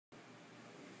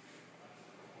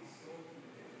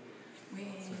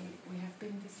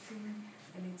testing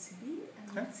LCD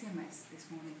and CMS this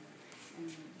morning.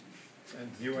 And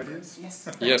new ideas? Yes.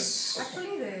 Yes.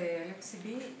 Actually, the LCD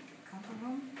control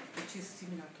room, which is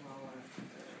similar to our,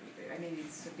 I mean,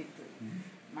 it's a bit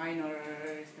minor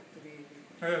respect to the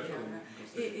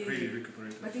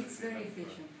but it's very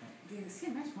efficient. The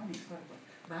CMS one is horrible.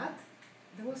 But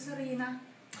there was Arena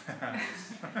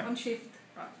on shift.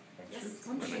 Yes,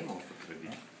 on shift.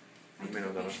 I took a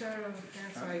picture of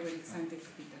that, so I will send it to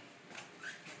Peter.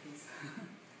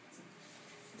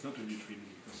 It's not really 3D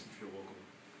because if you walk over.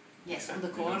 Yes, on the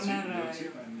corner.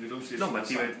 You don't see it. No,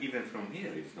 but even from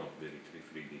here it's not very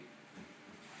 3D.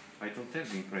 I don't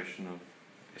have the impression of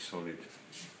a solid.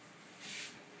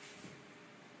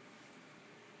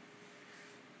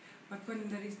 But when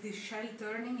there is this shell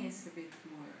turning, it's a bit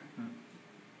more.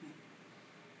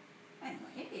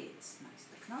 Anyway, it's nice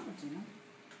technology, no?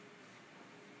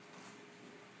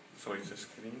 So it's a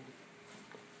screen?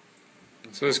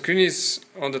 So the screen is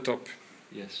on the top.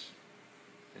 Yes.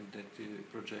 And that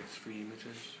projects 3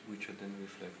 images, which are then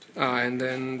reflected. And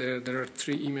then there are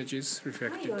 3 images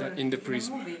reflected in the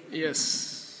prism.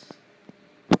 Yes.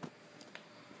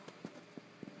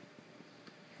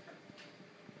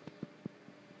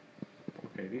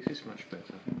 Okay, this is much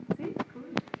better. See,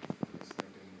 good.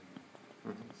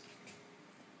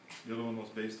 The other one was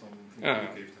based on what we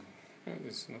gave them.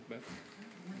 This is not bad.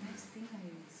 One nice thing I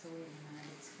saw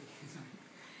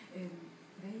in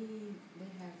they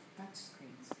have touch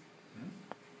screens.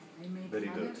 They made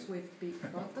panels with big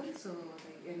buttons, so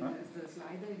they, and the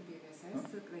slider in PVSS,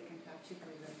 so they can touch it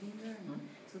with their finger,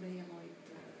 so they avoid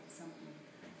some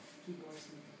keyboards.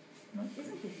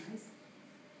 Isn't it nice?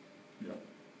 Yeah.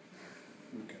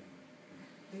 We can.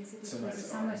 Basically, it's a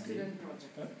summer student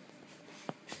project.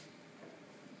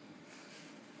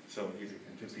 So you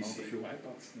can just mount a few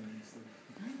iPads.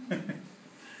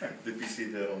 The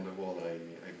PC there on the wall,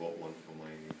 I bought one for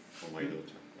my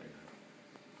daughter.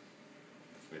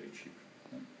 It's very cheap.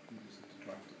 Use it to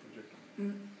drive the projector.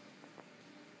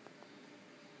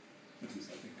 At least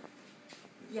I think.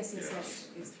 Yes, it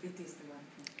is the one.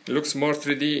 It looks more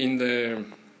 3D in the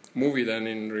movie than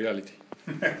in reality.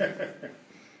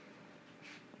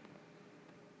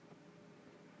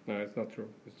 No, it's not true.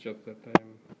 It's just that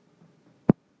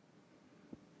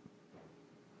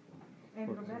And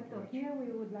Roberto, here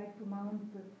we would like to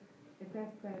mount a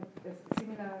test bed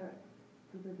similar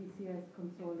to the DCS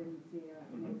console in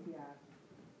NCR.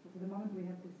 So for the moment we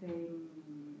have the same,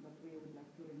 but we would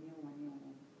like to renew when you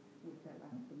will tell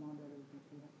us the model that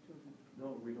we have chosen.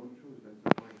 No, we don't choose, that's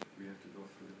the point. We have to go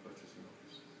through the purchasing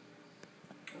office.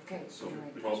 Okay, So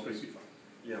probably,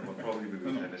 yeah, but probably we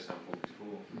will have a sample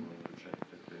before we want to check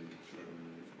that they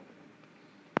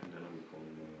and then I will call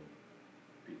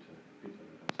Peter and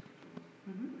ask to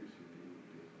receive the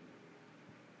data.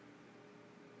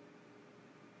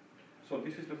 So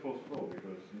this is the fourth floor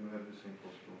because you have the same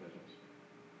fourth floor as us.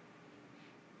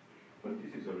 But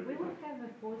this is already. We will have a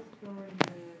fourth floor in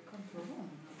the control room.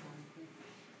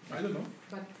 I don't know.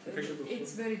 But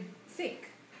it's very thick.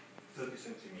 30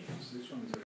 centimeters. This one is